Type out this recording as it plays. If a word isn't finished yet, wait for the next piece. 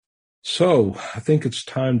So I think it's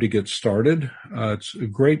time to get started. It's a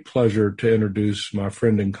great pleasure to introduce my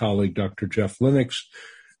friend and colleague, Dr. Jeff Lennox,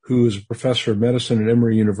 who is a professor of medicine at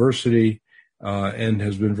Emory University and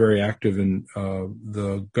has been very active in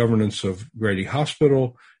the governance of Grady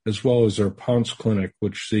Hospital, as well as their Ponce Clinic,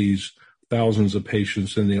 which sees thousands of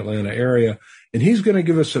patients in the Atlanta area. And he's going to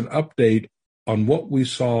give us an update on what we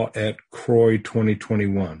saw at CROI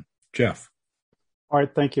 2021. Jeff. All right,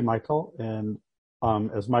 thank you, Michael. And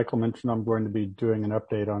as Michael mentioned, I'm going to be doing an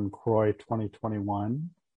update on CROI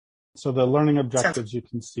 2021. So the learning objectives you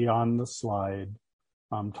can see on the slide,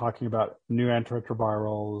 talking about new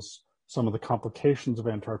antiretrovirals, some of the complications of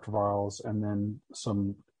antiretrovirals, and then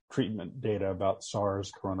some treatment data about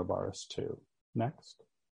SARS coronavirus 2. Next.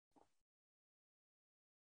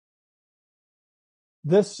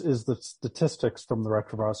 This is the statistics from the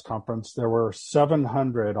retrovirus conference. There were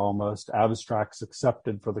 700 almost abstracts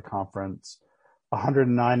accepted for the conference.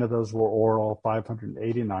 109 of those were oral,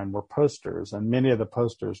 589 were posters, and many of the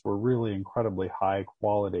posters were really incredibly high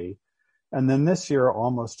quality. And then this year,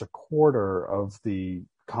 almost a quarter of the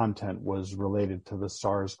content was related to the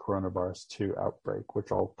SARS coronavirus 2 outbreak,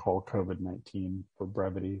 which I'll call COVID-19 for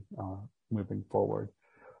brevity moving forward.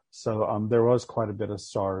 So there was quite a bit of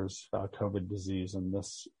SARS COVID disease in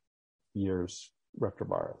this year's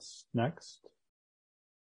retrovirus. Next.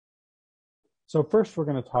 So first, we're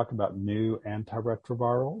going to talk about new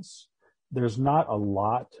antiretrovirals. There's not a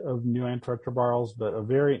lot of new antiretrovirals, but a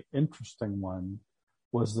very interesting one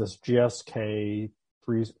was this GSK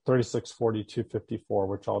 3640-254,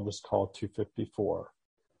 which I'll just call 254.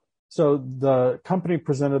 So the company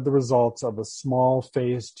presented the results of a small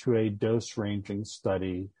phase 2A dose-ranging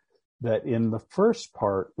study that in the first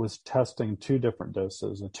part was testing two different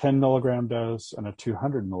doses, a 10 milligram dose and a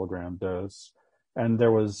 200 milligram dose. And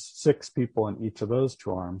there was 6 people in each of those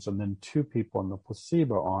two arms, and then 2 people in the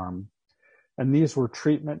placebo arm. And these were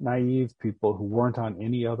treatment-naive people who weren't on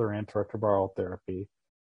any other antiretroviral therapy.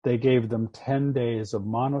 They gave them 10 days of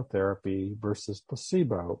monotherapy versus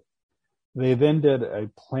placebo. They then did a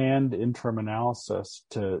planned interim analysis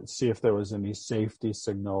to see if there was any safety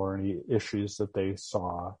signal or any issues that they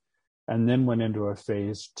saw, and then went into a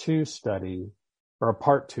phase 2 study, or a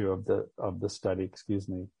part 2 of the study,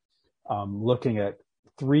 looking at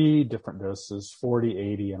 3 different doses, 40,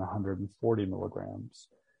 80, and 140 milligrams.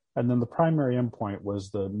 And then the primary endpoint was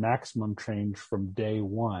the maximum change from day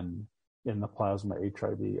 1 in the plasma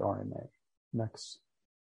HIV RNA. Next.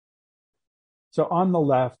 So on the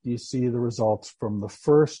left, you see the results from the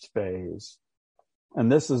first phase.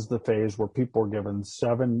 And this is the phase where people were given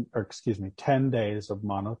 10 days of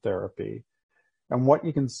monotherapy. And what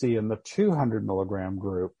you can see in the 200 milligram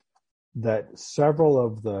group, that several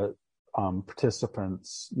of the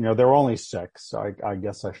participants, there were only 6, so I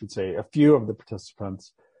guess I should say a few of the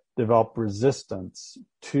participants developed resistance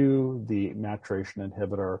to the maturation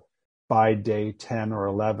inhibitor by day 10 or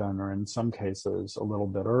 11, or in some cases a little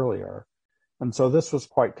bit earlier. And so this was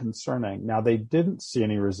quite concerning. Now, they didn't see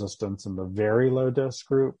any resistance in the very low dose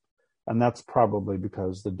group, and that's probably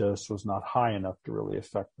because the dose was not high enough to really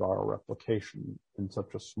affect viral replication in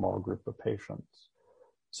such a small group of patients.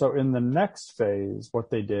 So in the next phase, what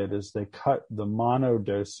they did is they cut the mono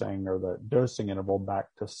dosing or the dosing interval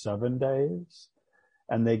back to 7 days,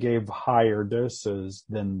 and they gave higher doses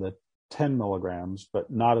than the 10 milligrams,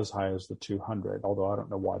 but not as high as the 200, although I don't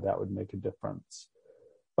know why that would make a difference.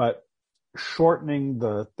 But shortening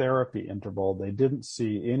the therapy interval, they didn't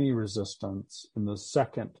see any resistance in the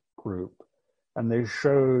second group, and they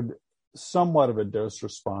showed somewhat of a dose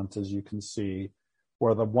response, as you can see,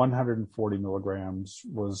 where the 140 milligrams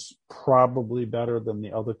was probably better than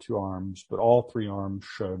the other 2 arms, but all 3 arms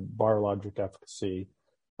showed virologic efficacy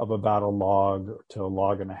of about a log to a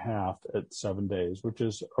log and a half at 7 days, which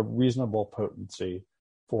is a reasonable potency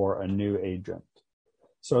for a new agent.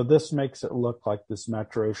 So this makes it look like this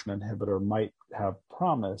maturation inhibitor might have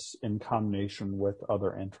promise in combination with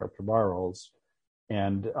other antiretrovirals.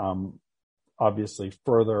 And obviously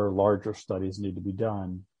further larger studies need to be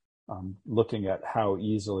done, looking at how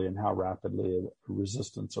easily and how rapidly a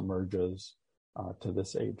resistance emerges to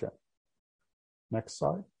this agent. Next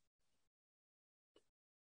slide.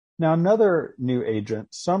 Now, another new agent,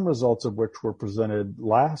 some results of which were presented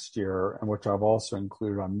last year and which I've also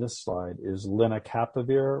included on this slide, is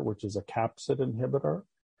lenacapavir, which is a capsid inhibitor.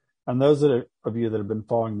 And those of you that have been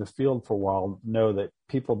following the field for a while know that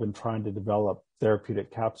people have been trying to develop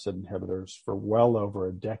therapeutic capsid inhibitors for well over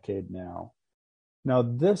a decade now. Now,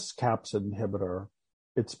 this capsid inhibitor,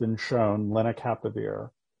 it's been shown,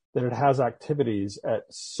 lenacapavir, that it has activities at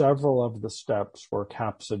several of the steps where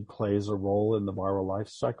capsid plays a role in the viral life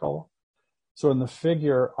cycle. So in the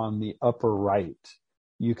figure on the upper right,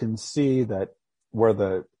 you can see that where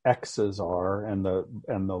the X's are and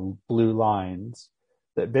the blue lines,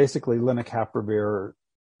 that basically lenacapavir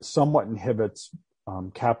somewhat inhibits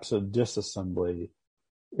capsid disassembly.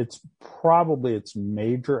 It's probably its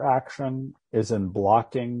major action is in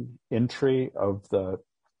blocking entry of the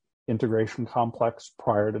integration complex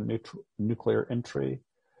prior to nuclear entry,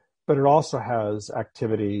 but it also has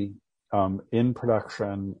activity in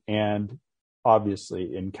production and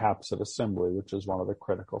obviously in capsid assembly, which is one of the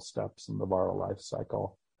critical steps in the viral life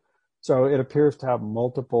cycle. So it appears to have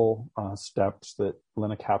multiple steps that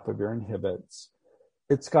lenacapavir inhibits.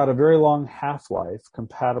 It's got a very long half-life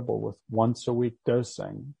compatible with once-a-week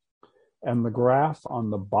dosing. And the graph on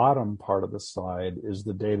the bottom part of the slide is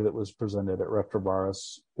the data that was presented at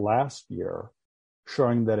Retrovirus last year,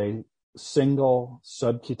 showing that a single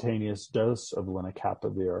subcutaneous dose of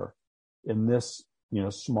lenacapavir in this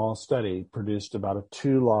small study produced about a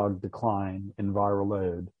 2-log decline in viral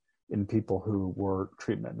load in people who were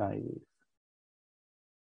treatment naive.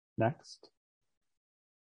 Next.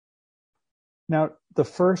 Now, the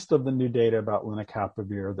first of the new data about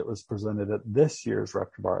lenacapavir that was presented at this year's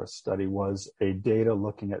Retrovirus study was a data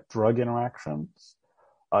looking at drug interactions.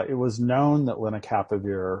 It was known that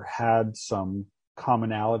lenacapavir had some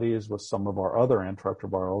commonalities with some of our other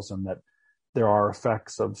antiretrovirals, and that there are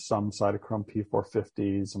effects of some cytochrome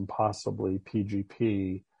P450s and possibly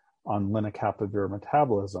PGP on lenacapavir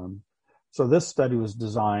metabolism. So this study was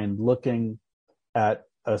designed looking at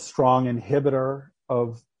a strong inhibitor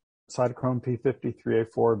of cytochrome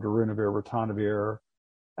P53A4, darunavir, ritonavir,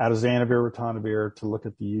 atazanavir, ritonavir to look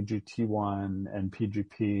at the UGT1 and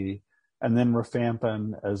PGP, and then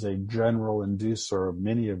rifampin as a general inducer of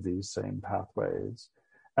many of these same pathways,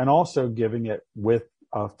 and also giving it with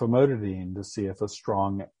famotidine to see if a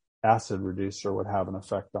strong acid reducer would have an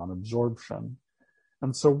effect on absorption.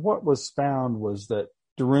 And so what was found was that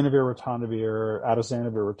darunavir, ritonavir,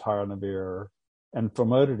 atazanavir, ritonavir, and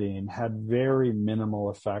famotidine had very minimal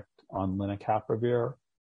effect on lenacapavir.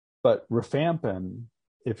 But rifampin,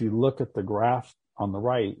 if you look at the graph on the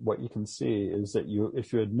right, what you can see is that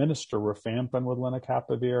if you administer rifampin with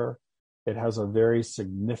lenacapavir, it has a very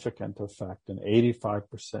significant effect, an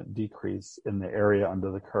 85% decrease in the area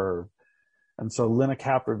under the curve. And so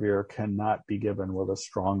lenacapavir cannot be given with a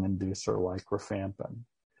strong inducer like rifampin.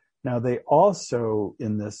 Now, they also,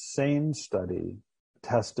 in this same study,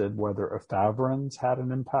 tested whether efavirenz had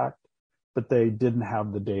an impact, but they didn't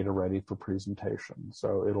have the data ready for presentation.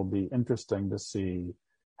 So it'll be interesting to see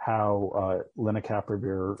how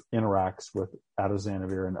lenacapavir interacts with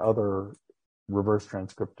atazanavir and other reverse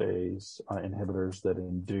transcriptase inhibitors that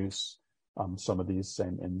induce some of these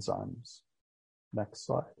same enzymes. Next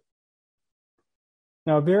slide.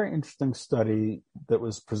 Now, a very interesting study that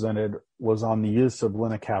was presented was on the use of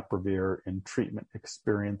lenacapavir in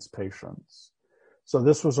treatment-experienced patients. So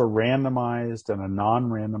this was a randomized and a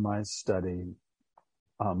non-randomized study.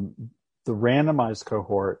 The randomized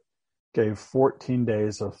cohort gave 14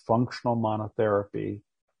 days of functional monotherapy.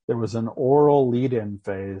 There was an oral lead-in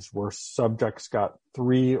phase where subjects got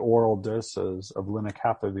 3 oral doses of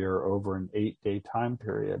lenacapavir over an 8-day time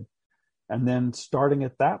period. And then starting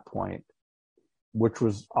at that point, which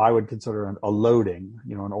was, I would consider a loading,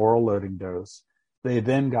 an oral loading dose, they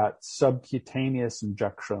then got subcutaneous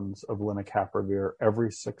injections of lenacapavir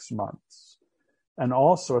every 6 months. And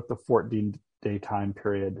also at the 14-day time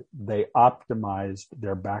period, they optimized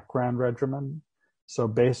their background regimen. So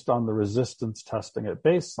based on the resistance testing at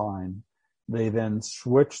baseline, they then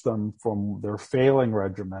switched them from their failing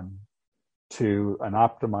regimen to an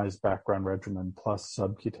optimized background regimen plus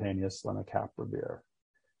subcutaneous lenacapavir.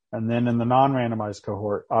 And then in the non-randomized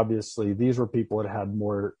cohort, obviously, these were people that had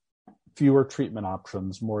fewer treatment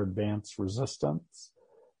options, more advanced resistance.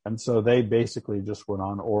 And so they basically just went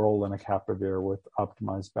on oral lenacapavir with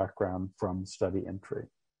optimized background from study entry.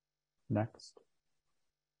 Next.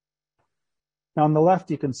 Now, on the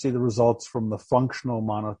left, you can see the results from the functional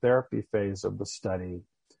monotherapy phase of the study.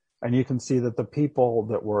 And you can see that the people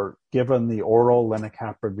that were given the oral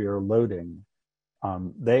lenacapavir loading,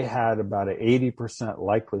 they had about an 80%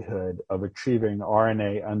 likelihood of achieving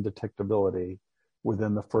RNA undetectability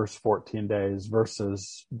within the first 14 days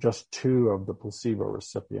versus just 2 of the placebo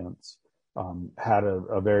recipients had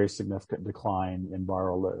a very significant decline in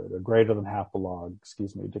viral load, a greater than half a log,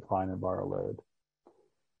 decline in viral load.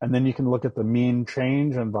 And then you can look at the mean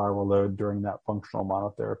change in viral load during that functional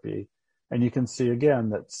monotherapy. And you can see again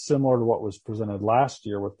that similar to what was presented last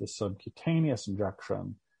year with the subcutaneous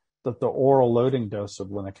injection, that the oral loading dose of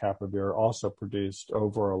lenacapavir also produced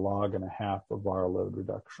over 1.5 logs of viral load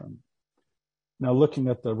reduction. Now, looking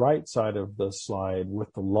at the right side of the slide,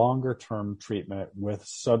 with the longer-term treatment with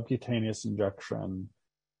subcutaneous injection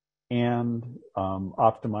and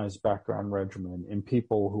optimized background regimen in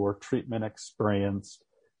people who are treatment experienced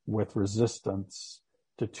with resistance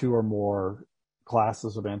to 2 or more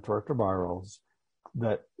classes of antiretrovirals,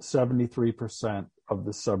 that 73% of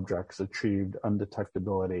the subjects achieved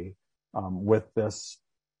undetectability with this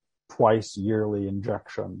twice yearly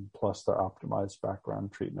injection plus the optimized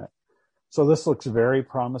background treatment. So this looks very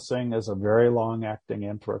promising as a very long-acting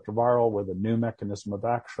antiretroviral with a new mechanism of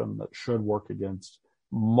action that should work against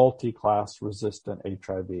multi-class resistant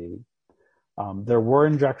HIV. There were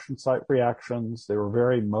injection site reactions. They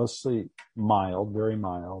were mostly mild, very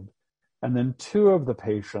mild. And then 2 of the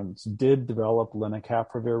patients did develop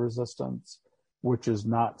lenacapavir resistance, which is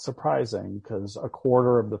not surprising because a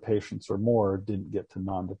quarter of the patients or more didn't get to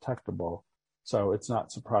non-detectable. So it's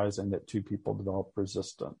not surprising that 2 people developed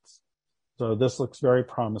resistance. So this looks very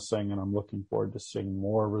promising, and I'm looking forward to seeing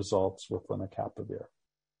more results with lenacapavir.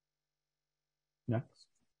 Next.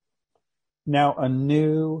 Now, a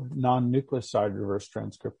new non-nucleoside reverse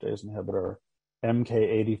transcriptase inhibitor,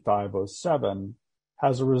 MK-8507,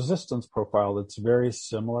 has a resistance profile that's very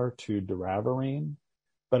similar to doravirine,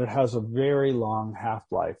 but it has a very long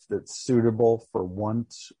half-life that's suitable for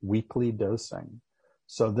once weekly dosing.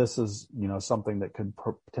 So this is, something that could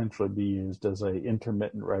potentially be used as an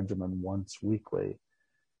intermittent regimen once weekly.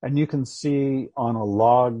 And you can see on a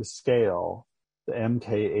log scale, the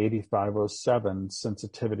MK-8507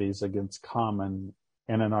 sensitivities against common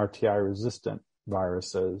NNRTI-resistant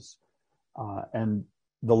viruses. And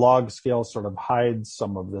the log scale sort of hides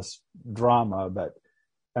some of this drama, but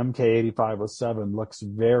MK-8507 looks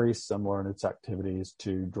very similar in its activities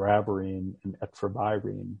to doravirine and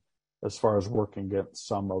etravirine as far as working against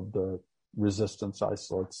some of the resistance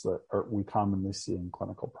isolates that we commonly see in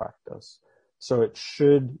clinical practice. So it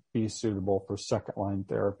should be suitable for second-line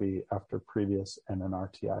therapy after previous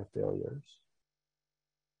NNRTI failures.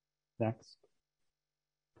 Next.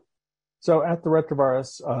 So at the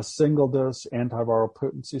retrovirus, a single-dose antiviral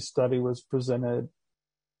potency study was presented,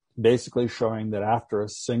 basically showing that after a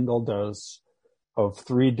single dose of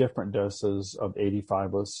 3 different doses of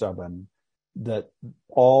 8507, that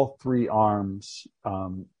all 3 arms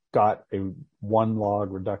got a 1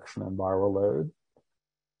 log reduction in viral load,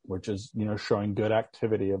 which is, showing good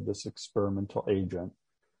activity of this experimental agent.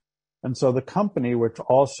 And so the company, which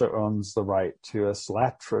also owns the right to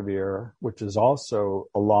islatravir, which is also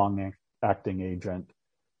a long-acting agent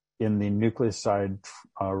in the nucleoside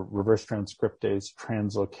reverse transcriptase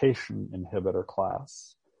translocation inhibitor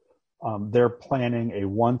class, they're planning a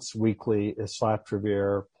once-weekly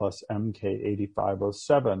islatravir plus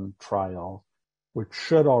MK-8507 trial, which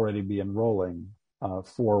should already be enrolling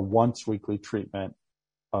for once-weekly treatment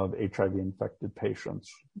of HIV-infected patients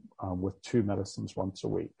with 2 medicines once a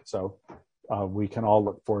week. So we can all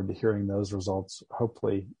look forward to hearing those results,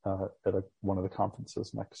 hopefully at one of the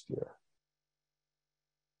conferences next year.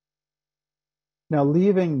 Now,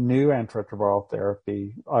 leaving new antiretroviral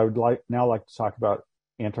therapy, I would like to talk about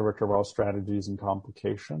antiretroviral strategies and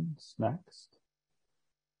complications next.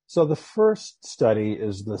 So the first study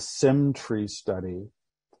is the SIMTREE study,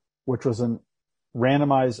 which was a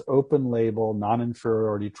randomized open-label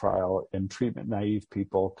non-inferiority trial in treatment-naive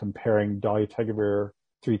people comparing dolutegravir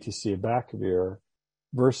 3-TC-abacavir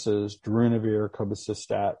versus darunavir,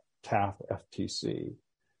 cobicistat, TAF, FTC.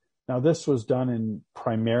 Now, this was done in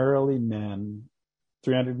primarily men,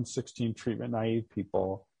 316 treatment-naive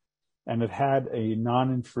people, and it had a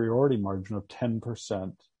non-inferiority margin of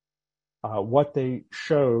 10%. What they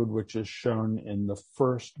showed, which is shown in the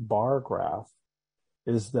first bar graph,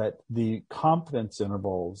 is that the confidence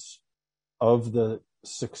intervals of the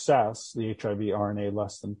success, the HIV RNA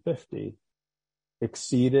less than 50,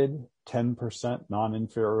 exceeded 10%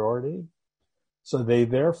 non-inferiority. So they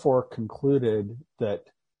therefore concluded that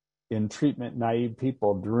in treatment-naive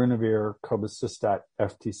people, darunavir, cobicistat,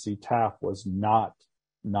 FTC, TAF was not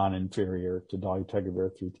non-inferior to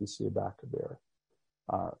dolutegravir 3-TC-abacavir.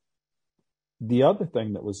 The other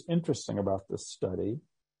thing that was interesting about this study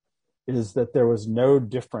is that there was no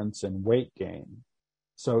difference in weight gain.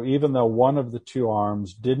 So even though one of the 2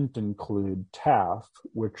 arms didn't include TAF,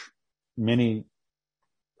 which many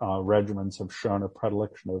regimens have shown a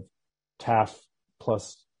predilection of TAF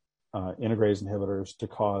plus integrase inhibitors to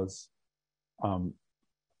cause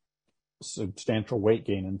substantial weight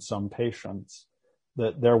gain in some patients,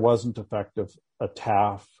 that there wasn't effective a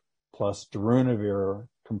TAF plus darunavir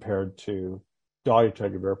compared to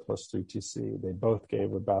dolutegravir plus 3-TC. They both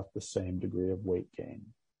gave about the same degree of weight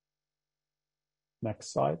gain.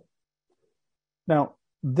 Next slide. Now,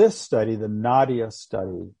 this study, the Nadia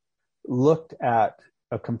study, looked at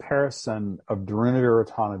a comparison of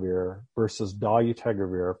darunavir-ritonavir versus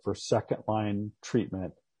dolutegravir for second-line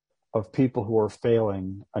treatment of people who are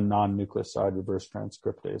failing a non-nucleoside reverse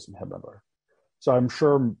transcriptase inhibitor. So I'm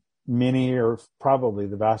sure many, or probably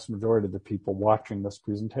the vast majority of the people watching this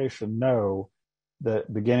presentation, know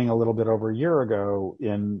that beginning a little bit over a year ago,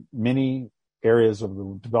 in many areas of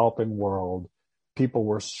the developing world, people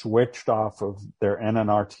were switched off of their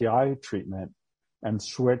NNRTI treatment and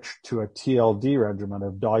switched to a TLD regimen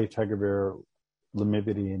of dolutegravir,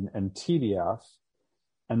 lamivudine, and TDF.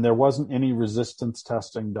 And there wasn't any resistance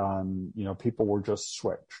testing done. People were just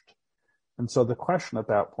switched. And so the question at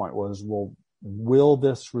that point was, well, will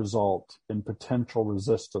this result in potential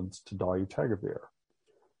resistance to dolutegravir?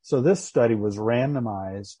 So this study was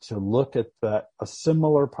randomized to look at a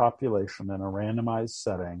similar population in a randomized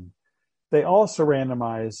setting. They also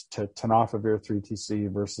randomized to tenofovir 3TC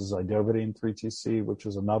versus idovadine 3TC, which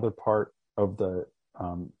is another part of the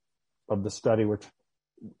study, which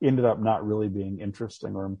ended up not really being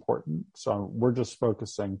interesting or important. So we're just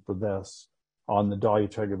focusing for this on the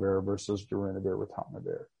dolutegravir versus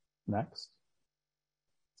darunavir-ritonavir. Next.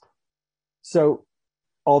 So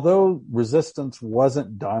although resistance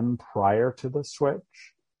wasn't done prior to the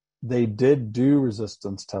switch, they did do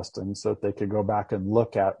resistance testing so that they could go back and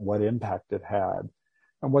look at what impact it had.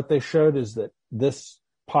 And what they showed is that this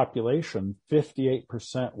population,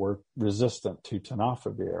 58% were resistant to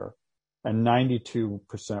tenofovir and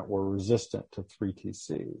 92% were resistant to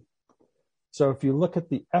 3TC. So if you look at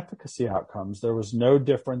the efficacy outcomes, there was no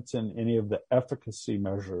difference in any of the efficacy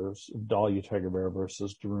measures of dolutegravir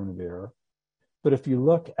versus darunavir. But if you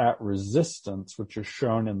look at resistance, which is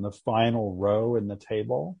shown in the final row in the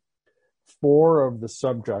table, 4 of the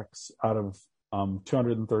subjects out of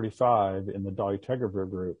 235 in the dolutegravir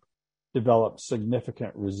group developed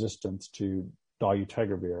significant resistance to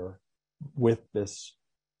dolutegravir with this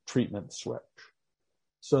treatment switch.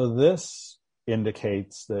 So this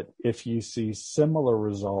indicates that if you see similar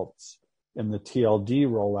results in the TLD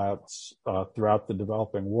rollouts throughout the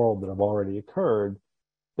developing world that have already occurred,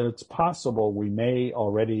 that it's possible we may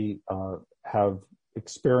already have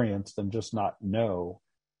experienced and just not know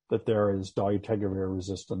that there is dolutegravir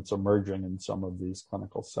resistance emerging in some of these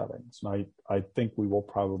clinical settings. And I think we will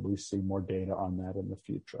probably see more data on that in the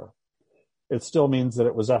future. It still means that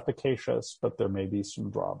it was efficacious, but there may be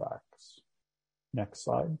some drawbacks. Next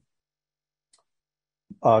slide.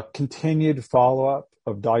 Continued follow-up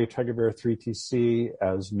of dolutegravir 3TC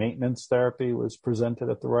as maintenance therapy was presented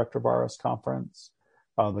at the retrovirus conference.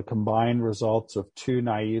 The combined results of 2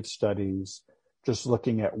 naive studies just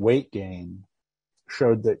looking at weight gain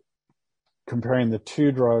showed that comparing the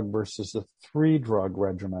 2-drug versus the 3-drug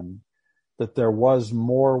regimen, that there was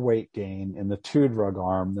more weight gain in the 2-drug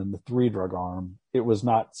arm than the 3-drug arm. It was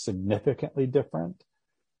not significantly different,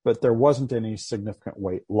 but there wasn't any significant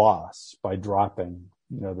weight loss by dropping,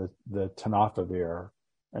 the tenofovir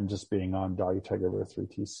and just being on dolutegravir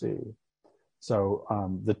 3TC. So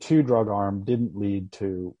the 2-drug arm didn't lead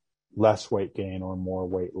to less weight gain or more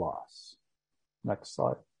weight loss. Next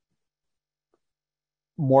slide.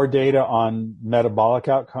 More data on metabolic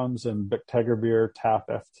outcomes in bictegravir TAF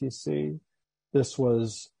FTC. This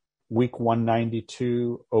was week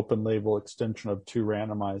 192 open label extension of 2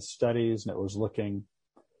 randomized studies, and it was looking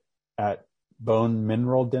at bone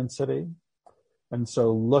mineral density. And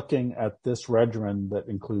so looking at this regimen that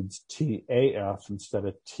includes TAF instead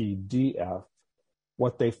of TDF,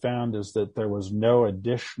 what they found is that there was no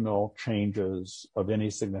additional changes of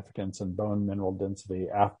any significance in bone mineral density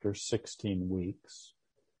after 16 weeks.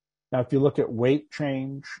 Now, if you look at weight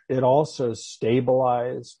change, it also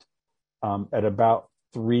stabilized at about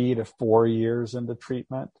 3 to 4 years into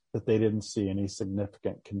treatment, that they didn't see any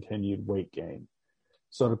significant continued weight gain.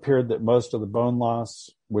 So it appeared that most of the bone loss,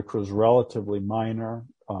 which was relatively minor,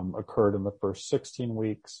 occurred in the first 16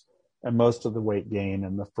 weeks, and most of the weight gain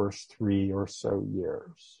in the first 3 or so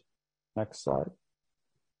years. Next slide.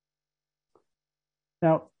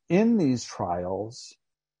 Now, in these trials,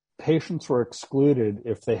 patients were excluded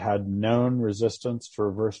if they had known resistance to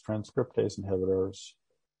reverse transcriptase inhibitors,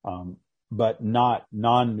 but not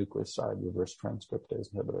non-nucleoside reverse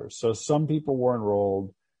transcriptase inhibitors. So some people were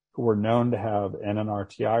enrolled who were known to have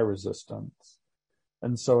NNRTI resistance.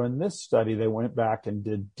 And so in this study, they went back and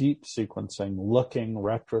did deep sequencing, looking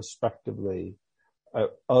retrospectively at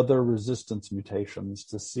other resistance mutations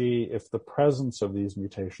to see if the presence of these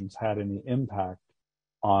mutations had any impact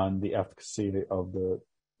on the efficacy of the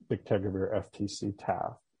bictegravir FTC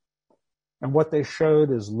TAF. And what they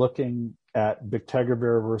showed is looking at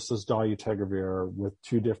bictegravir versus dolutegravir with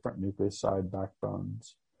two different nucleoside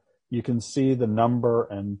backbones, you can see the number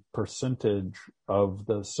and percentage of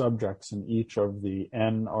the subjects in each of the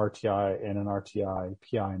NRTI, NNRTI,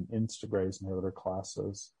 PI, and instagrase inhibitor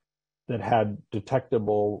classes that had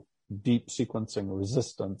detectable deep sequencing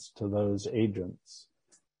resistance to those agents.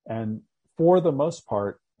 And for the most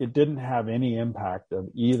part, it didn't have any impact of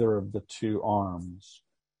either of the two arms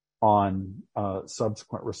on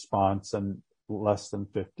subsequent response and less than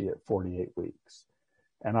 50 at 48 weeks.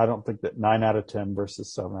 And I don't think that 9 out of 10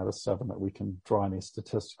 versus 7 out of 7 that we can draw any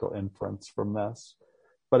statistical inference from this.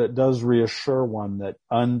 But it does reassure one that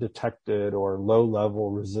undetected or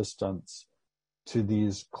low-level resistance to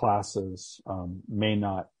these classes may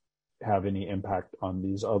not have any impact on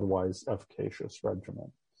these otherwise efficacious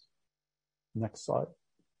regimens. Next slide.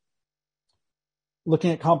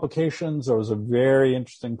 Looking at complications, there was a very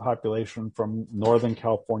interesting population from Northern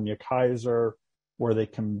California Kaiser where they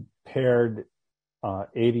compared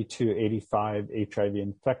 82, 85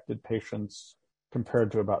 HIV-infected patients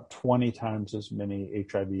compared to about 20 times as many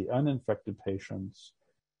HIV-uninfected patients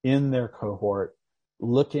in their cohort,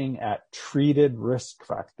 looking at treated risk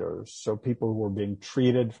factors. So people who were being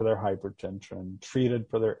treated for their hypertension, treated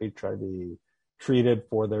for their HIV, treated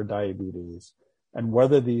for their diabetes, and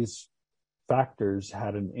whether these factors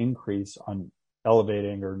had an increase on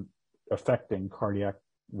elevating or affecting cardiac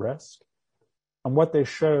risk. And what they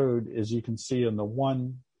showed is, you can see in the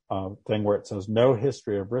one thing where it says no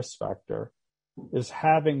history of risk factor, is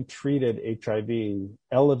having treated HIV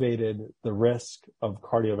elevated the risk of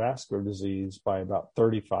cardiovascular disease by about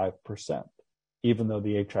 35%, even though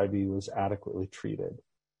the HIV was adequately treated.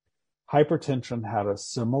 Hypertension had a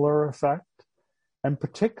similar effect, and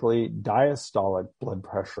particularly diastolic blood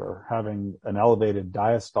pressure, having an elevated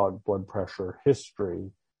diastolic blood pressure history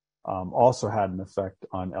also had an effect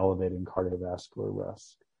on elevating cardiovascular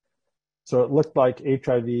risk. So it looked like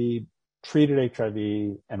treated HIV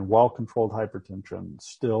and well-controlled hypertension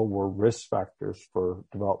still were risk factors for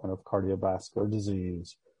development of cardiovascular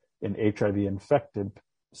disease in HIV-infected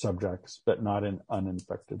subjects, but not in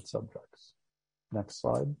uninfected subjects. Next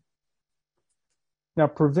slide. Now,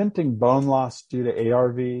 preventing bone loss due to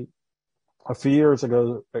ARV. A few years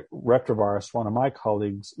ago, retrovirus, one of my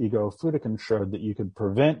colleagues, Igo Fudikin, showed that you could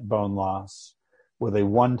prevent bone loss with a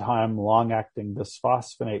one-time long-acting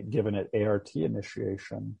bisphosphonate given at ART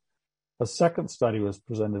initiation. A second study was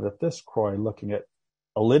presented at this CROI looking at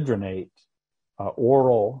alendronate,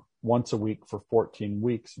 oral once a week for 14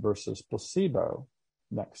 weeks versus placebo.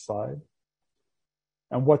 Next slide.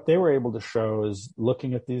 And what they were able to show is,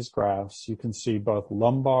 looking at these graphs, you can see both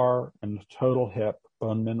lumbar and total hip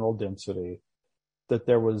bone mineral density, that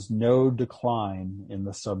there was no decline in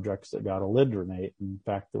the subjects that got alendronate. In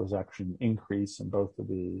fact, there was actually an increase in both of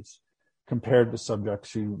these compared to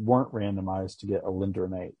subjects who weren't randomized to get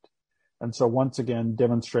alendronate. And so once again,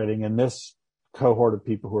 demonstrating in this cohort of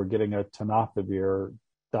people who are getting a tenofovir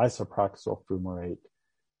disoproxil fumarate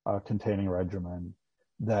containing regimen,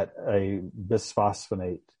 that a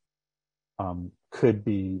bisphosphonate could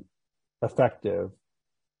be effective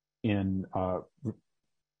in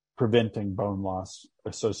preventing bone loss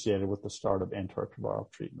associated with the start of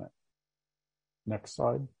antiretroviral treatment. Next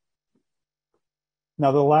slide.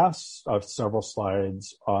 Now, the last of several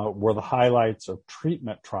slides were the highlights of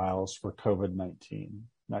treatment trials for COVID-19.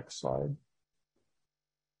 Next slide.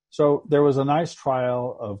 So there was a nice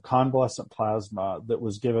trial of convalescent plasma that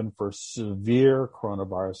was given for severe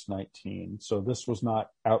coronavirus 19. So this was not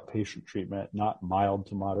outpatient treatment, not mild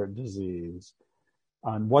to moderate disease.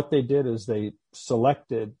 And what they did is they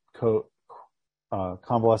selected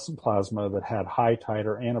convalescent plasma that had high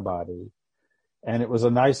titer antibody. And it was a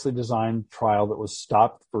nicely designed trial that was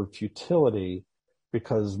stopped for futility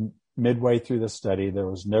because midway through the study, there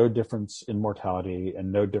was no difference in mortality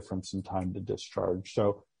and no difference in time to discharge.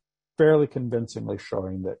 So fairly convincingly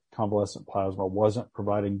showing that convalescent plasma wasn't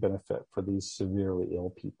providing benefit for these severely ill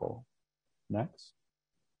people. Next.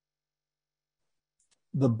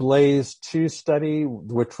 The Blaze 2 study,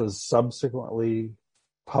 which was subsequently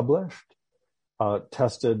published,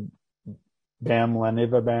 tested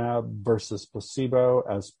bamlanivimab versus placebo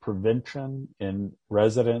as prevention in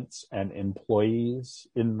residents and employees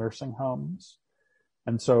in nursing homes.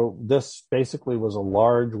 And so this basically was a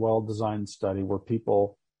large, well-designed study where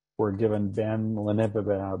people were given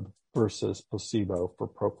bamlanivimab versus placebo for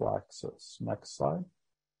prophylaxis. Next slide.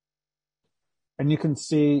 And you can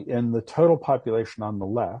see in the total population on the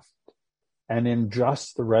left, and in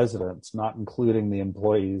just the residents, not including the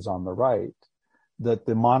employees on the right, that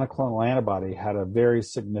the monoclonal antibody had a very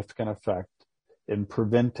significant effect in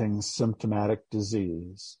preventing symptomatic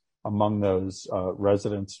disease. among those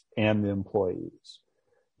residents and the employees.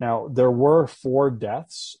 Now, there were 4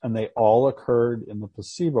 deaths, and they all occurred in the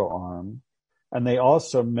placebo arm, and they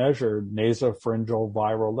also measured nasopharyngeal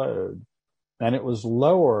viral load, and it was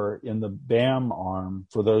lower in the BAM arm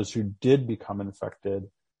for those who did become infected.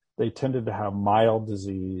 They tended to have mild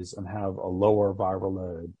disease and have a lower viral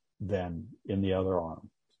load than in the other arm.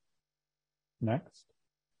 Next.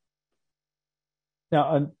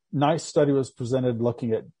 Now, a nice study was presented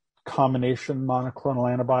looking at combination monoclonal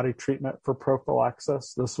antibody treatment for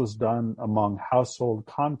prophylaxis. This was done among household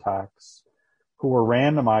contacts who were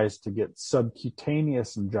randomized to get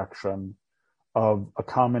subcutaneous injection of a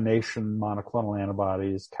combination monoclonal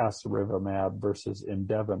antibodies, casirivimab versus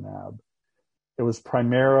imdevimab. It was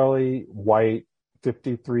primarily white,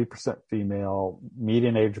 53% female,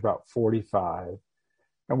 median age about 45.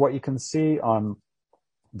 And what you can see on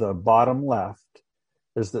the bottom left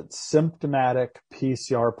is that symptomatic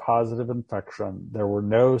PCR positive infection, there were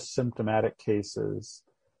no symptomatic cases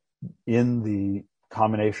in the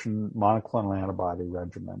combination monoclonal antibody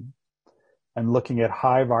regimen. And looking at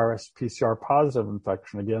high virus PCR positive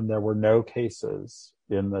infection, again, there were no cases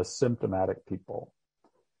in the symptomatic people.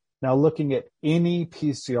 Now, looking at any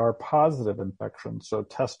PCR positive infection, so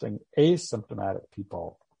testing asymptomatic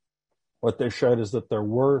people, what they showed is that there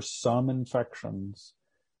were some infections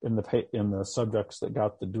in the subjects that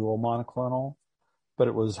got the dual monoclonal, but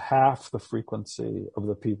it was half the frequency of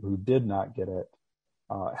the people who did not get it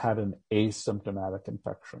had an asymptomatic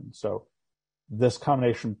infection. So this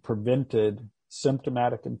combination prevented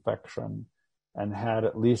symptomatic infection and had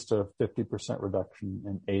at least a 50% reduction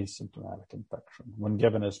in asymptomatic infection when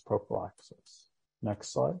given as prophylaxis.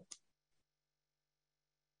 Next slide.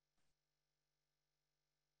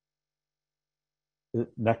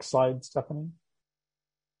 Next slide, Stephanie.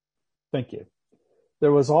 Thank you.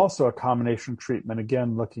 There was also a combination treatment,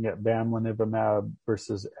 again, looking at bamlanivimab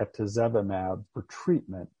versus etesevimab for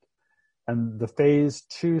treatment. And the phase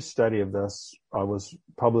 2 study of this was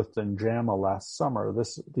published in JAMA last summer.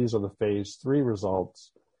 These are the phase 3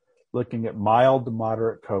 results, looking at mild to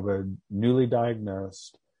moderate COVID, newly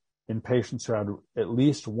diagnosed, in patients who had at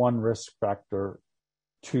least one risk factor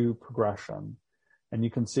to progression. And you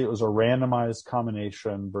can see it was a randomized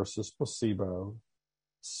combination versus placebo.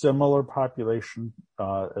 Similar population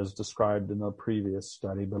as described in the previous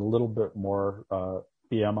study, but a little bit more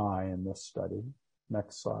BMI in this study.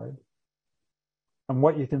 Next slide. And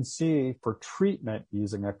what you can see for treatment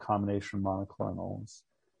using a combination monoclonals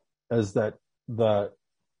is that the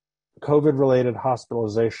COVID-related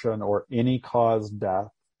hospitalization or any cause death,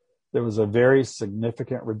 there was a very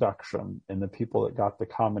significant reduction in the people that got the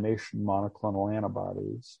combination monoclonal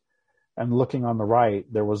antibodies. And looking on the right,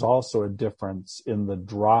 there was also a difference in the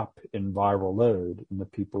drop in viral load in the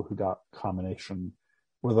people who got combination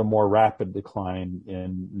with a more rapid decline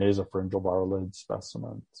in nasopharyngeal viral load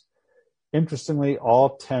specimens. Interestingly,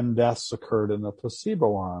 all 10 deaths occurred in the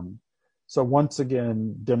placebo arm. So once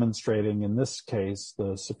again, demonstrating in this case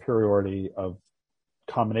the superiority of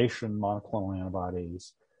combination monoclonal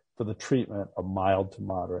antibodies for the treatment of mild to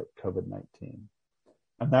moderate COVID-19.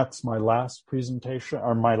 And that's my last presentation,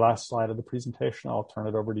 or my last slide of the presentation. I'll turn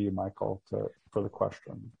it over to you, Michael, for the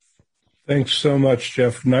question. Thanks so much,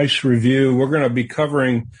 Jeff. Nice review. We're going to be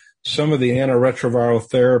covering some of the antiretroviral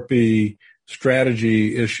therapy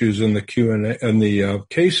strategy issues in the Q&A and the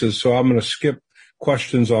cases. So I'm going to skip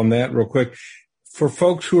questions on that real quick. For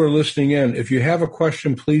folks who are listening in, if you have a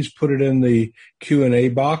question, please put it in the Q&A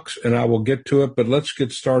box and I will get to it. But let's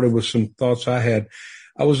get started with some thoughts I had.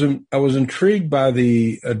 I was intrigued by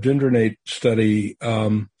the dendronate study.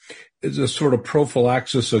 It's a sort of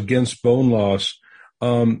prophylaxis against bone loss.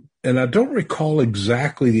 And I don't recall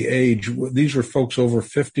exactly the age. These are folks over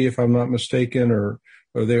 50, if I'm not mistaken, or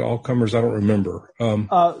are they all comers? I don't remember.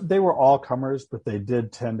 They were all comers, but they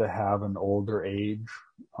did tend to have an older age.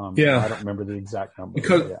 Yeah. I don't remember the exact number.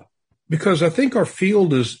 Because I think our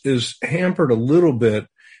field is hampered a little bit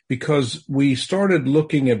because we started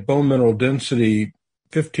looking at bone mineral density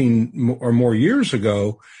 15 or more years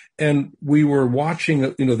ago, and we were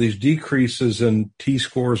watching, these decreases in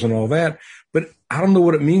T-scores and all that, but I don't know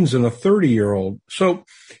what it means in a 30-year-old. So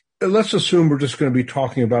let's assume we're just going to be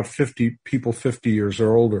talking about 50 people 50 years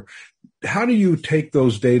or older. How do you take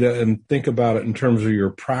those data and think about it in terms of your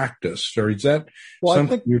practice? Or is that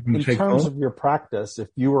something you're going to take home? In terms of your practice, if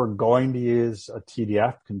you are going to use a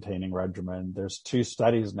TDF-containing regimen, there's 2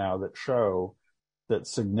 studies now that show that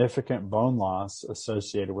significant bone loss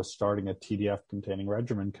associated with starting a TDF-containing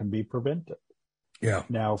regimen can be prevented. Yeah.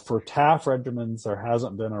 Now, for TAF regimens, there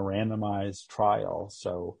hasn't been a randomized trial,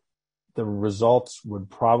 so the results would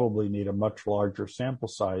probably need a much larger sample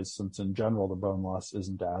size, since in general the bone loss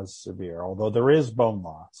isn't as severe. Although there is bone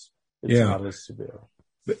loss, it's not as severe.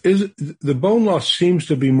 The bone loss seems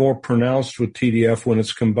to be more pronounced with TDF when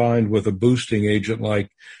it's combined with a boosting agent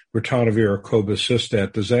like ritonavir or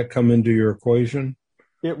cobicistat. Does that come into your equation?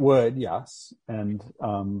 It would, yes. And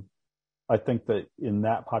I think that in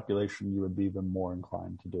that population, you would be even more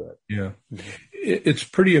inclined to do it. Yeah. It's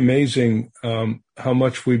pretty amazing how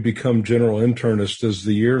much we become general internists as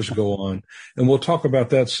the years go on. And we'll talk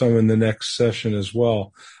about that some in the next session as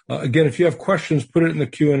well. Again, if you have questions, put it in the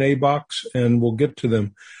Q&A box and we'll get to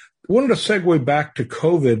them. I wanted to segue back to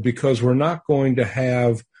COVID because we're not going to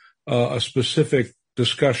have a specific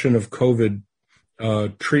discussion of COVID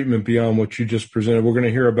treatment beyond what you just presented. We're going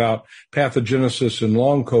to hear about pathogenesis and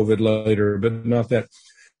long COVID later, but not that.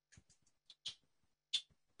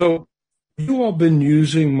 So you all been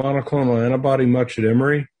using monoclonal antibody much at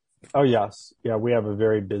Emory? Oh, yes. Yeah, we have a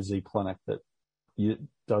very busy clinic that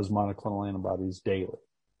does monoclonal antibodies daily.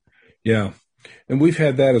 Yeah. And we've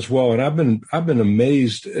had that as well. And I've been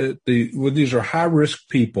amazed at these are high risk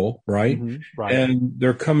people, right? Mm-hmm, right. And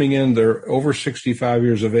they're coming in, they're over 65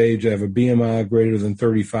 years of age, they have a BMI greater than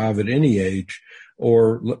 35 at any age,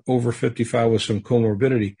 or over 55 with some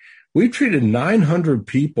comorbidity. We've treated 900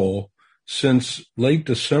 people since late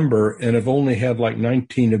December and have only had like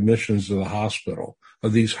 19 admissions to the hospital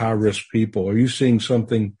of these high risk people. Are you seeing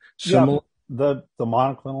something similar? Yeah, the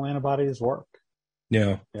monoclonal antibodies work.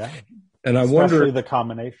 Yeah. Yeah. And I Especially wonder the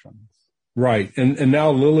combinations. Right. And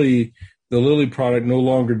now the Lilly product no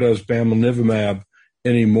longer does bamlanivimab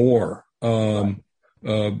anymore.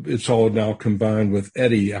 It's all now combined with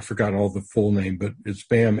Eddie. I forgot all the full name, but it's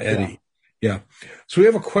Bam Eddie. Yeah. So we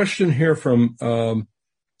have a question here from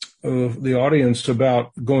the audience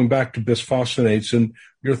about going back to bisphosphonates and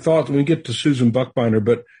your thoughts. We get to Susan Buckbinder,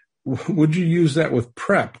 but would you use that with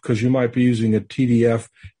PrEP? Because you might be using a TDF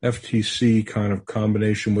FTC kind of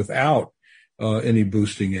combination without any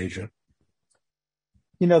boosting agent.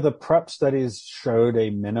 You know, the PrEP studies showed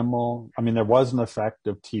there was an effect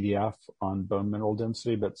of TDF on bone mineral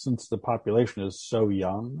density, but since the population is so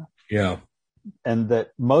young, and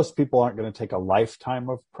that most people aren't going to take a lifetime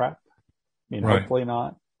of PrEP, hopefully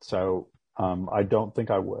not. So I don't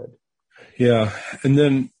think I would. Yeah. And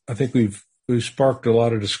then I think we've sparked a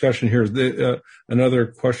lot of discussion here. Another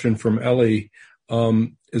question from Ellie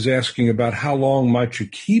is asking about how long might you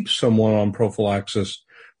keep someone on prophylaxis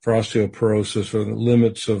for osteoporosis, or the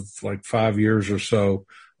limits of like 5 years or so.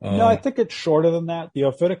 No, I think it's shorter than that. The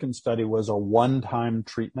Ophidican study was a one-time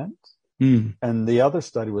treatment, and the other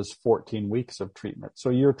study was 14 weeks of treatment. So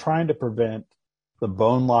you're trying to prevent the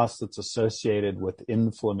bone loss that's associated with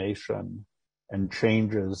inflammation and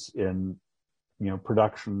changes in,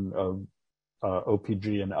 production of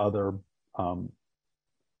OPG and other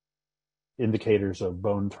indicators of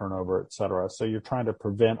bone turnover, et cetera. So you're trying to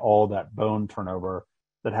prevent all that bone turnover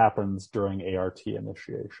that happens during ART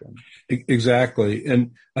initiation. Exactly.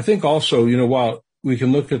 And I think also, while we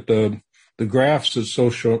can look at the graphs that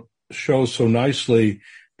show so nicely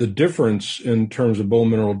the difference in terms of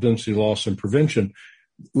bone mineral density loss and prevention,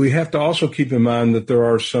 we have to also keep in mind that there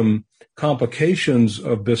are some complications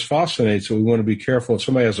of bisphosphonates, so we want to be careful. If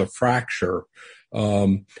somebody has a fracture,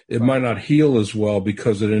 it might not heal as well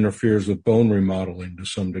because it interferes with bone remodeling to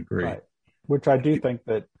some degree. Right. Which I do think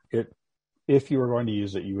that if you were going to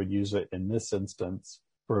use it, you would use it in this instance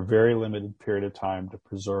for a very limited period of time to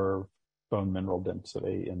preserve bone mineral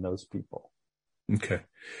density in those people. Okay.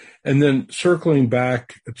 And then circling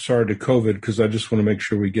back, sorry, to COVID, because I just want to make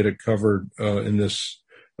sure we get it covered in this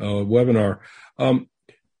webinar.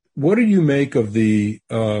 What do you make of the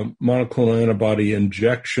monoclonal antibody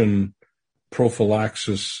injection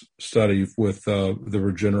prophylaxis study with the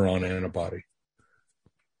Regeneron antibody?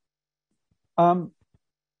 I'm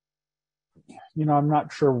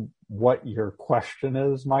not sure what your question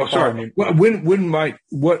is, Michael. Oh, sorry.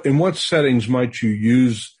 In what settings might you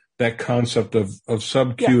use that concept of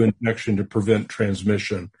sub-Q injection to prevent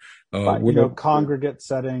transmission? Congregate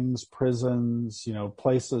settings, prisons,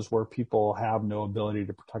 places where people have no ability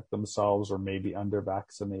to protect themselves or maybe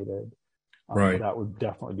under-vaccinated. Right. That would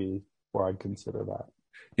definitely be where I'd consider that.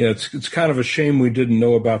 Yeah, it's kind of a shame we didn't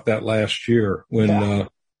know about that last year when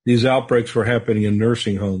these outbreaks were happening in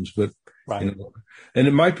nursing homes. But right. And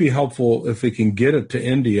it might be helpful if we can get it to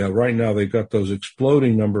India. Right now, they've got those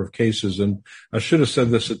exploding number of cases. And I should have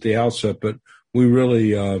said this at the outset, but we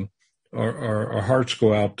really, our hearts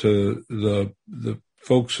go out to the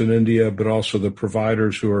folks in India, but also the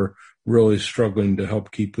providers who are really struggling to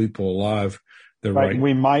help keep people alive. Right.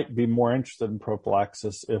 We might be more interested in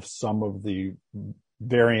prophylaxis if some of the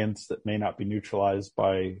variants that may not be neutralized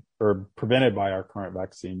by or prevented by our current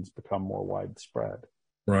vaccines become more widespread.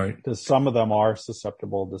 Right. Because some of them are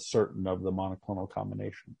susceptible to certain of the monoclonal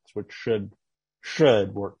combinations, which should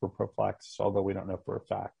work for prophylaxis, although we don't know for a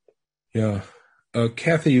fact. Yeah.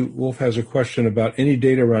 Kathy Wolf has a question about any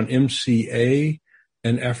data around MCA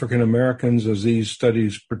and African Americans, as these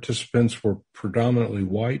studies participants were predominantly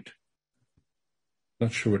white.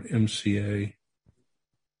 Not sure what MCA.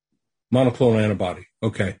 Monoclonal antibody.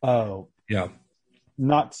 Okay. Oh. Yeah.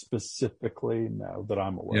 Not specifically, no, that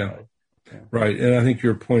I'm aware of. Yeah. Right. And I think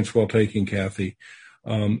your point's well taken, Kathy.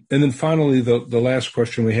 And then finally, the last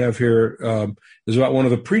question we have here is about one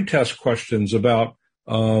of the pretest questions about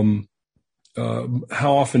how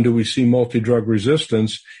often do we see multi-drug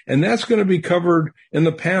resistance? And that's going to be covered in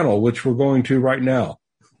the panel, which we're going to right now.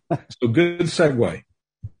 So good segue.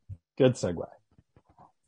 Good segue.